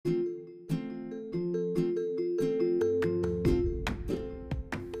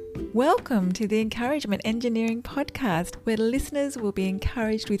Welcome to the Encouragement Engineering Podcast, where listeners will be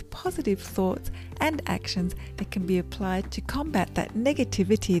encouraged with positive thoughts and actions that can be applied to combat that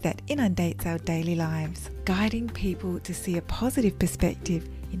negativity that inundates our daily lives, guiding people to see a positive perspective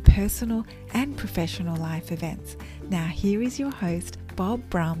in personal and professional life events. Now here is your host, Bob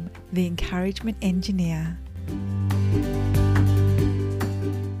Brum, the Encouragement Engineer.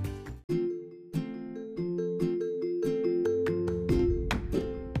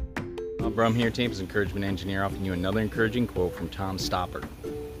 Brum here, Tampa's Encouragement Engineer, offering you another encouraging quote from Tom Stoppard.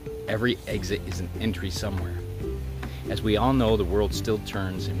 Every exit is an entry somewhere. As we all know, the world still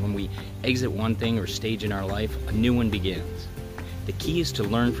turns, and when we exit one thing or stage in our life, a new one begins. The key is to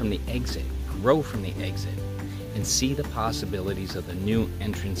learn from the exit, grow from the exit, and see the possibilities of the new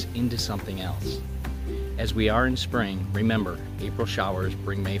entrance into something else. As we are in spring, remember, April showers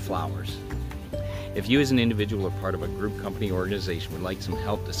bring May flowers. If you as an individual or part of a group, company, or organization would like some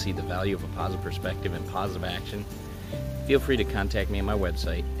help to see the value of a positive perspective and positive action, feel free to contact me at my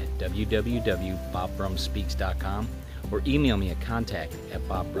website at www.bobbrumspeaks.com or email me at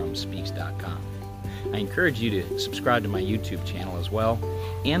contact@bobbrumspeaks.com. I encourage you to subscribe to my YouTube channel as well,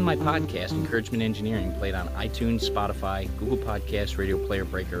 and my podcast, Encouragement Engineering, played on iTunes, Spotify, Google Podcasts, Radio Player,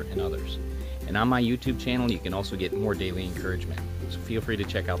 Breaker, and others. And on my YouTube channel, you can also get more daily encouragement, so feel free to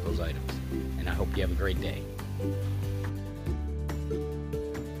check out those items. And I hope you have a great day.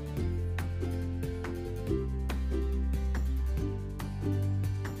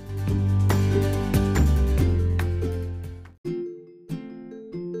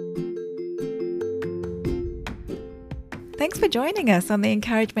 Thanks for joining us on the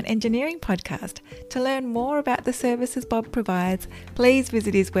Encouragement Engineering Podcast. To learn more about the services Bob provides, please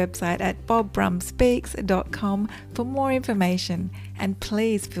visit his website at bobbrumspeaks.com for more information. And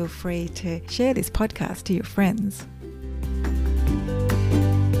please feel free to share this podcast to your friends.